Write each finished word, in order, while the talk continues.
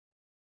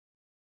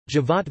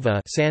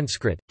Jivatva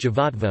Sanskrit,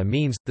 Jivatva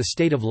means, the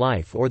state of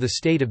life or the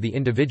state of the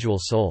individual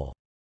soul.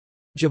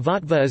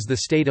 Jivatva is the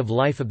state of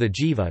life of the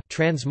jiva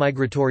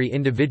transmigratory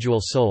individual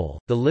soul,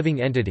 the living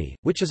entity,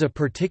 which is a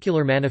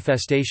particular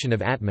manifestation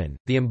of Atman,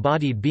 the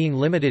embodied being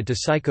limited to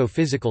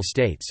psycho-physical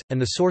states, and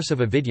the source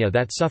of avidya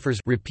that suffers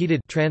repeated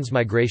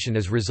transmigration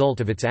as result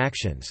of its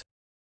actions.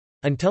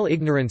 Until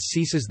ignorance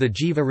ceases, the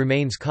jiva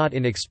remains caught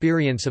in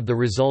experience of the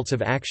results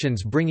of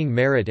actions bringing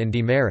merit and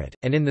demerit,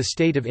 and in the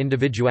state of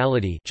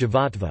individuality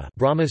Jivatva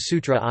Brahma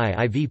Sutra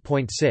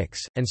IV.6,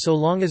 and so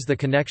long as the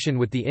connection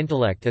with the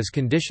intellect as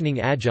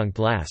conditioning adjunct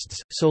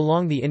lasts, so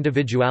long the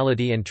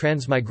individuality and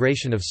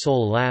transmigration of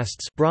soul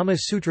lasts Brahma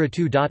Sutra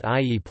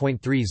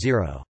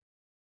 2.ie.30.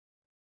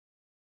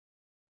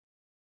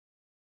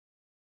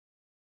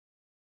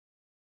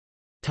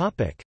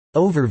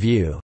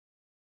 Overview.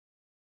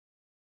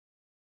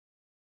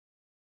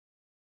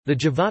 The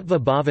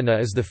Jivatva bhavana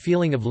is the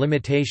feeling of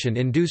limitation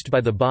induced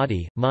by the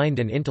body, mind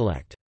and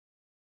intellect.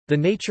 The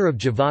nature of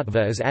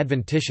Jivatva is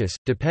adventitious,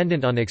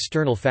 dependent on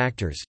external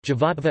factors.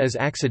 Jivatva is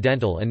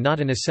accidental and not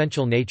an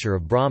essential nature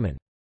of Brahman.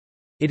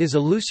 It is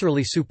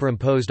illusorily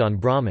superimposed on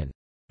Brahman.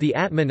 The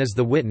Atman is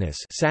the witness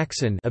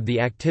Saxon of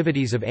the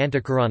activities of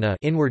antakarana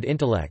inward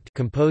intellect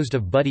composed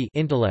of buddhi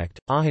intellect,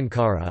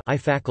 ahankara I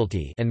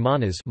faculty and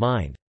manas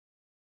mind.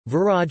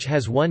 Viraj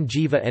has one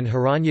jiva and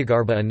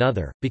Hiranyagarbha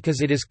another,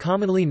 because it is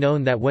commonly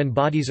known that when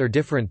bodies are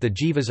different the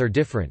jivas are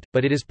different,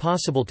 but it is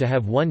possible to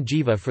have one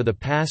jiva for the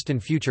past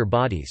and future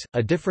bodies.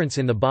 A difference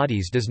in the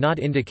bodies does not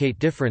indicate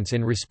difference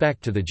in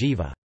respect to the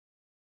jiva.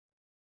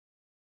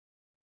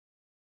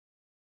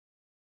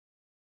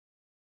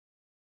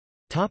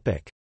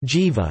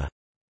 Jiva.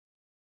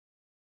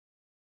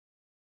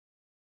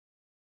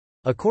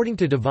 According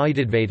to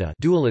Dvaitadvaita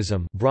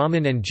dualism,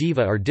 Brahman and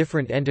Jiva are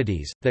different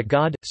entities, that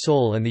God,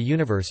 soul and the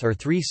universe are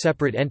three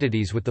separate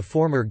entities with the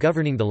former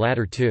governing the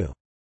latter two.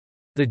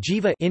 The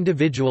Jiva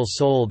individual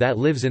soul that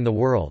lives in the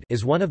world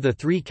is one of the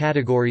three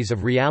categories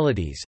of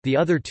realities, the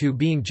other two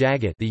being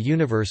Jagat the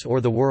universe or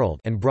the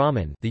world and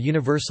Brahman the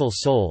universal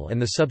soul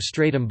and the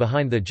substratum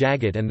behind the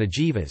Jagat and the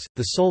Jivas.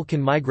 The soul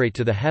can migrate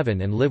to the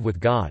heaven and live with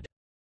God.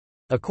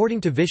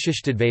 According to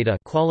Vishishtadvaita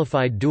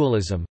qualified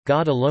dualism,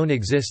 God alone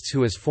exists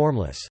who is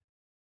formless.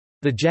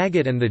 The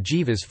Jagat and the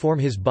Jivas form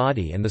his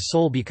body and the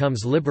soul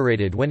becomes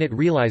liberated when it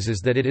realizes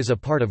that it is a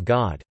part of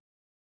God.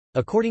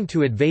 According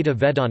to Advaita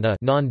Vedanta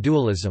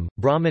non-dualism,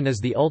 Brahman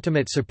is the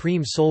ultimate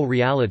supreme soul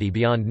reality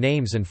beyond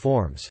names and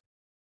forms.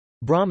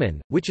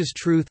 Brahman, which is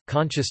truth,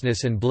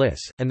 consciousness and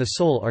bliss, and the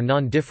soul are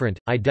non-different,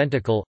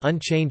 identical,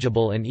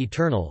 unchangeable and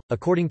eternal.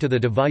 According to the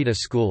Dvaita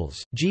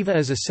schools, Jiva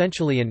is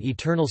essentially an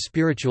eternal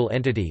spiritual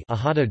entity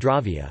ahata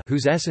dravya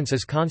whose essence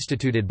is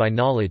constituted by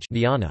knowledge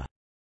jnana.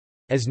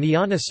 As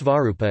jnana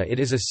svarupa it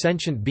is a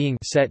sentient being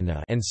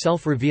and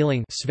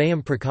self-revealing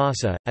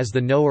as the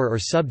knower or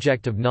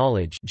subject of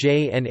knowledge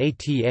and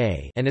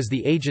as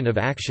the agent of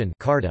action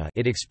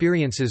it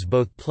experiences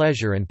both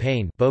pleasure and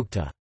pain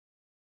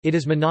It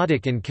is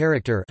monadic in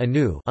character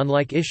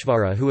unlike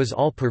Ishvara who is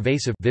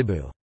all-pervasive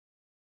vibhu.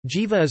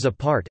 Jiva is a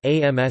part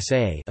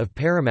of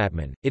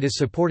Paramatman, it is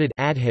supported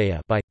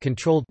by,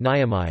 controlled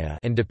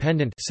and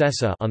dependent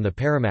on the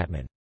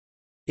Paramatman.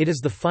 It is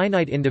the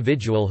finite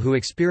individual who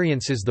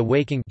experiences the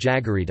waking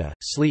jagarita,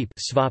 sleep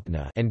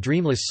svapna, and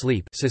dreamless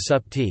sleep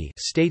susupti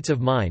states of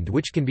mind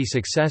which can be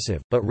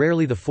successive, but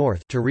rarely the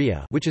fourth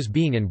turiya, which is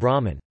being in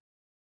Brahman.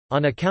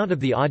 On account of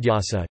the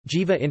adhyasa,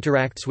 jiva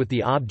interacts with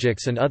the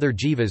objects and other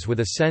jivas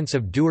with a sense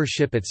of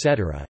doership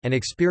etc., and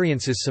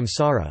experiences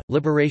samsara.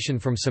 Liberation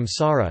from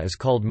samsara is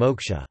called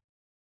moksha.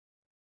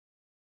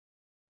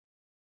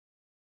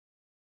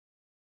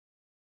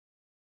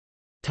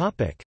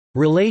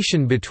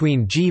 Relation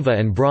between Jiva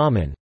and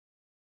Brahman.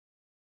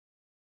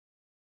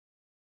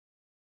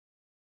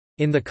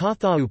 In the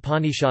Katha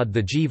Upanishad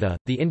the Jiva,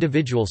 the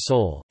individual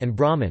soul, and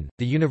Brahman,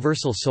 the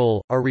universal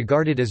soul, are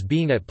regarded as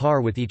being at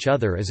par with each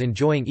other as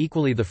enjoying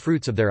equally the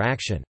fruits of their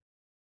action.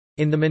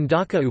 In the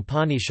Mandaka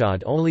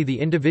Upanishad only the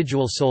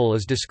individual soul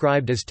is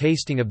described as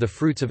tasting of the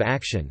fruits of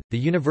action, the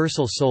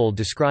universal soul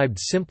described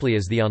simply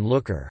as the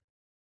onlooker.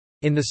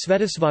 In the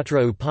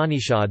Svetasvatra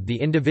Upanishad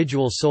the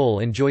individual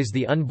soul enjoys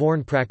the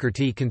unborn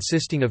prakrti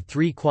consisting of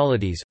three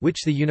qualities,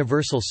 which the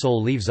universal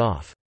soul leaves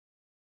off.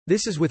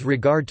 This is with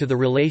regard to the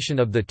relation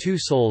of the two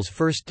souls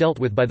first dealt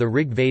with by the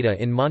Rig Veda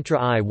in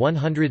Mantra I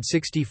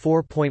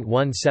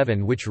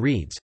 164.17 which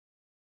reads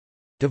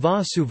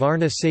Dava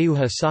Suvarna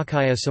Seuha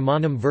Sakaya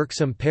Samanam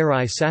Virksam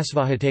Parai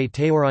Sasvahate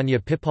Teoranya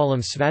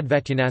Pipalam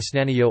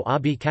Svadvetyanasnanayo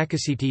Abi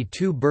Kakasiti.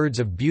 Two birds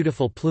of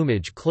beautiful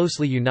plumage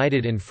closely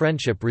united in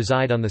friendship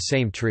reside on the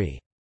same tree.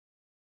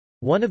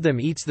 One of them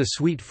eats the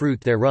sweet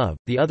fruit thereof,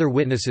 the other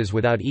witnesses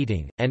without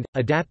eating, and,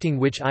 adapting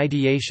which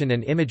ideation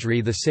and imagery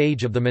the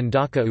sage of the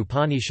Mandaka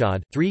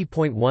Upanishad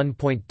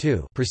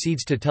 3.1.2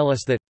 proceeds to tell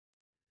us that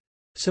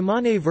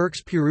Samane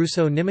Virks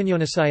Puruso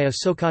Nimanyonasaya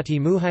Sokati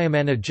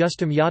Muhayamana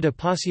Justam Yada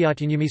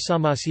Pasyatyanyami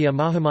Samasya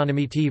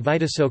Mahamanamiti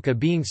Vitasoka.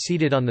 Being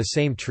seated on the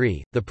same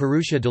tree, the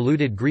Purusha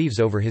deluded grieves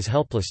over his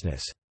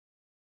helplessness.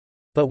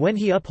 But when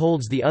he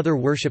upholds the other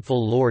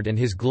worshipful Lord and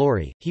his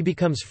glory, he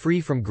becomes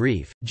free from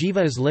grief.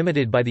 Jiva is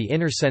limited by the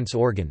inner sense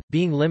organ.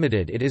 Being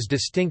limited, it is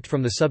distinct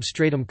from the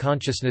substratum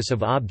consciousness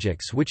of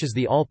objects, which is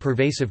the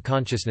all-pervasive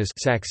consciousness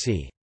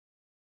saksi.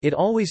 It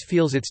always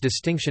feels its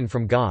distinction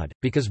from God,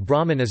 because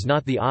Brahman is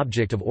not the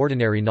object of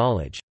ordinary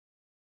knowledge.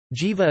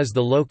 Jiva is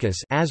the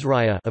locus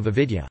of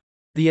avidya.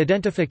 The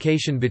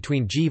identification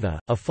between Jiva,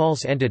 a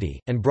false entity,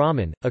 and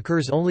Brahman,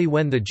 occurs only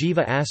when the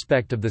Jiva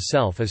aspect of the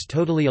self is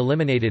totally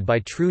eliminated by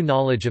true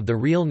knowledge of the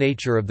real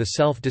nature of the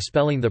self,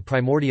 dispelling the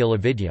primordial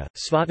avidya.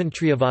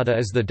 Svatantriyavada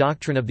is the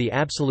doctrine of the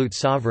absolute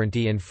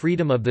sovereignty and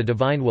freedom of the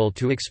divine will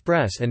to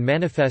express and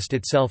manifest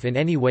itself in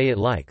any way it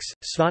likes.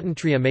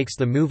 Svatantriya makes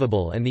the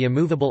movable and the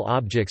immovable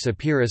objects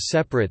appear as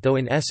separate, though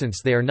in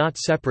essence they are not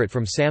separate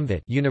from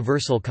Samvit,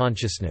 universal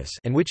consciousness,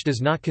 and which does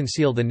not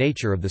conceal the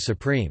nature of the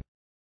Supreme.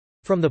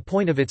 From the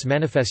point of its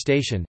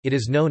manifestation, it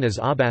is known as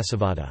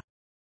Abhasavada.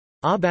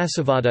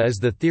 Abhasavada is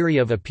the theory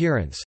of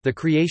appearance, the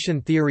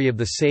creation theory of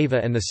the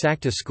Saiva and the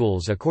Sakta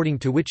schools, according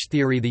to which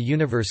theory the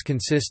universe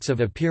consists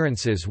of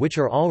appearances which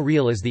are all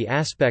real as the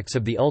aspects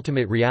of the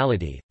ultimate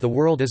reality. The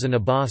world is an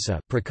abhasa,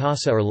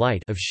 prakasa or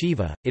light of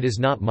Shiva, it is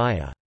not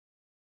Maya.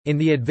 In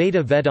the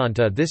Advaita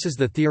Vedanta, this is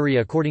the theory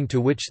according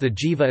to which the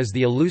jiva is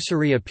the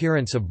illusory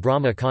appearance of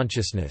Brahma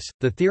consciousness.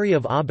 The theory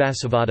of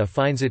Abhasavada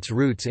finds its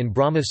roots in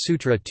Brahma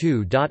Sutra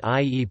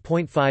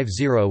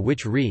 2.ie.50,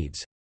 which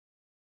reads,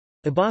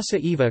 Abhasa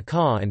eva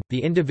ka, and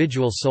the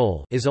individual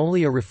soul is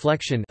only a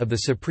reflection of the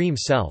Supreme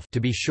Self. To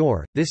be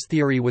sure, this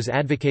theory was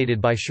advocated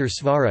by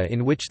Suresvara,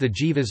 in which the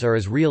jivas are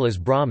as real as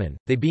Brahman,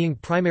 they being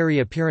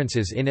primary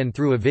appearances in and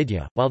through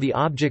avidya, while the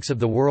objects of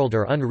the world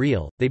are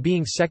unreal, they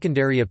being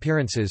secondary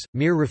appearances,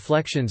 mere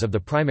reflections of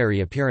the primary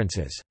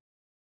appearances.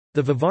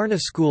 The Vivarna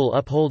school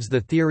upholds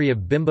the theory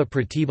of Bimba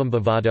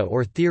Pratibambavada,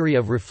 or theory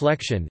of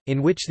reflection,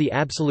 in which the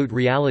absolute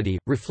reality,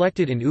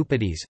 reflected in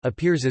upadis,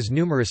 appears as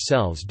numerous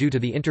selves due to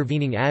the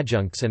intervening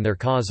adjuncts and their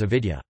cause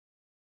avidya.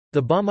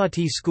 The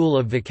Bhamati school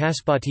of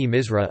Vikaspati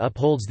Misra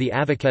upholds the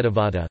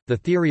Avaketavada, the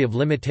theory of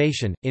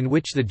limitation, in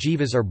which the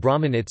jivas are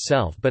Brahman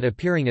itself but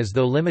appearing as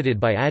though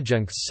limited by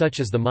adjuncts such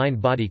as the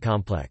mind-body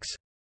complex.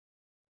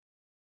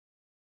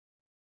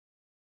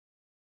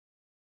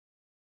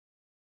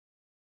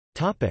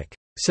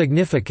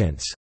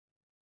 Significance.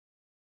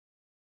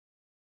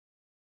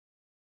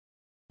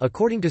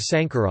 According to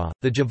Sankara,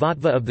 the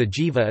Jivatva of the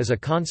jiva is a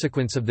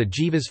consequence of the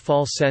jiva's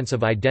false sense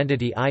of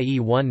identity, i.e.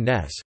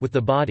 oneness, with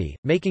the body,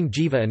 making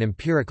jiva an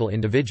empirical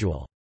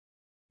individual.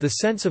 The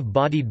sense of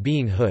bodied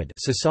beinghood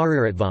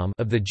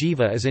of the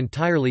jiva is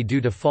entirely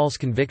due to false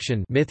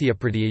conviction,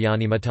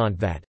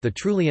 that the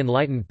truly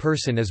enlightened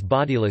person is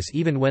bodiless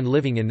even when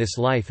living in this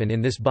life and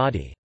in this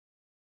body.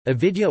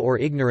 Avidya or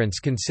ignorance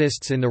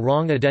consists in the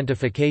wrong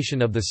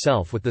identification of the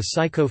self with the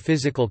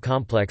psycho-physical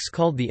complex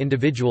called the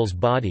individual's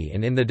body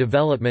and in the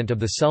development of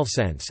the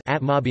self-sense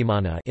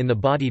in the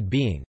bodied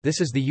being.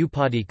 This is the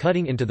upadi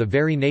cutting into the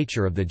very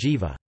nature of the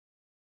jiva.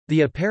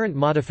 The apparent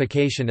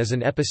modification is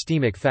an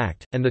epistemic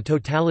fact, and the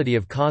totality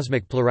of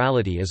cosmic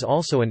plurality is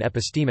also an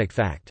epistemic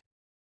fact.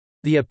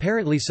 The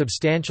apparently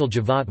substantial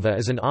Jivatva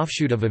is an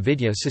offshoot of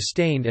avidya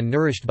sustained and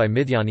nourished by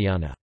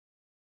midhyajnana.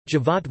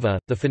 Jivatva,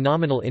 the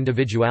phenomenal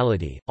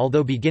individuality,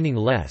 although beginning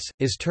less,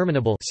 is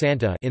terminable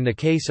in the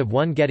case of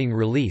one getting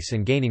release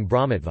and gaining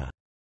Brahmatva.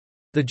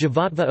 The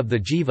Jivatva of the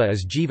jiva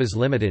is jiva's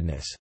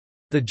limitedness.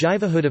 The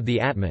jivahood of the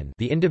Atman,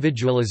 the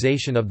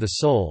individualization of the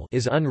soul,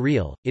 is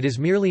unreal, it is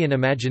merely an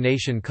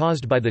imagination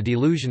caused by the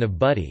delusion of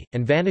buddhi,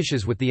 and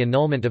vanishes with the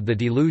annulment of the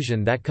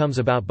delusion that comes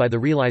about by the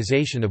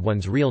realization of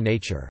one's real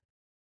nature.